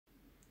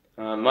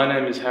My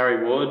name is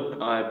Harry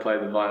Ward. I play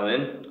the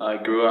violin. I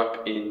grew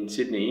up in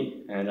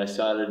Sydney and I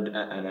started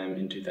at NSW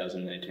in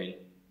 2018.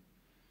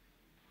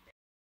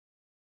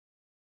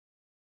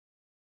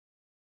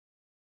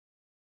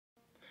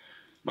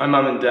 My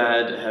mum and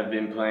dad have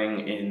been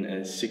playing in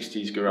a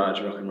 60s garage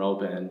rock and roll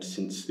band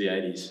since the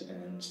 80s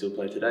and still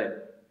play today.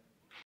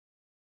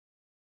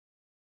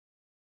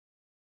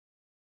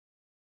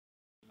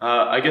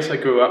 I guess I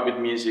grew up with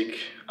music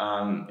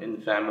in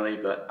the family,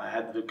 but I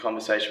had the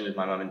conversation with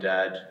my mum and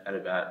dad at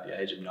about the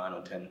age of 9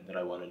 or 10 that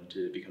I wanted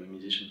to become a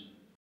musician.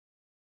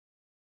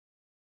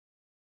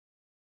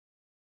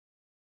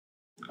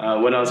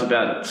 When I was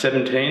about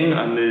 17,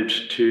 I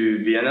moved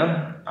to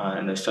Vienna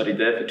and I studied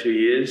there for 2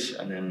 years.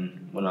 And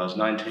then when I was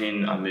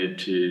 19, I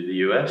moved to the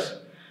US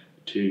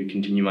to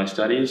continue my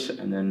studies.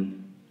 And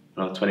then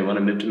when I was 21, I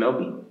moved to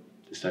Melbourne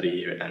to study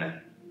here at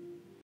NSW.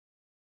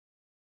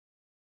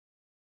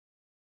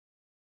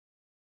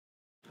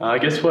 I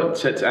guess what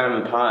sets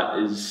NSW apart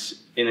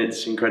is in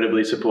its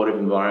incredibly supportive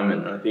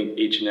environment. I think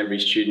each and every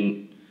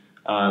student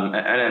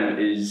at NSW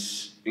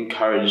is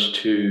encouraged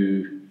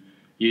to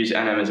use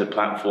NSW as a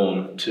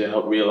platform to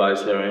help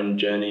realise their own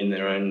journey and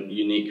their own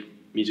unique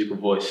musical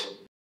voice.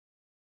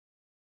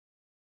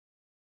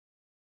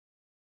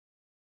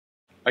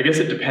 I guess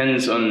it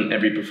depends on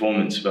every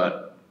performance,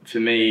 but for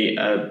me,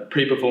 a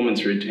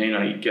pre-performance routine,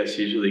 I guess,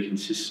 usually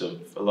consists of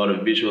a lot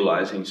of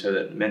visualising so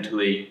that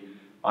mentally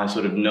I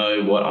sort of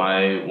know what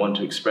I want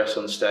to express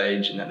on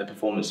stage and that the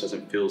performance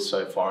doesn't feel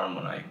so foreign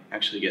when I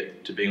actually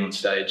get to being on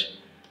stage.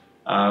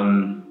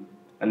 And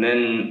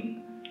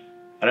then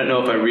I don't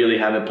know if I really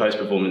have a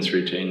post-performance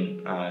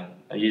routine. I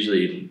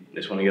usually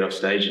just want to get off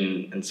stage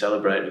and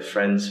celebrate with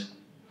friends.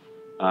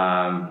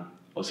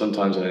 Or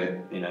sometimes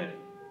if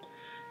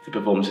the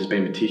performance has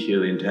been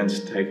particularly intense,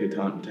 take a bit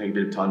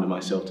of time to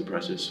myself to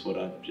process what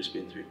I've just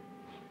been through.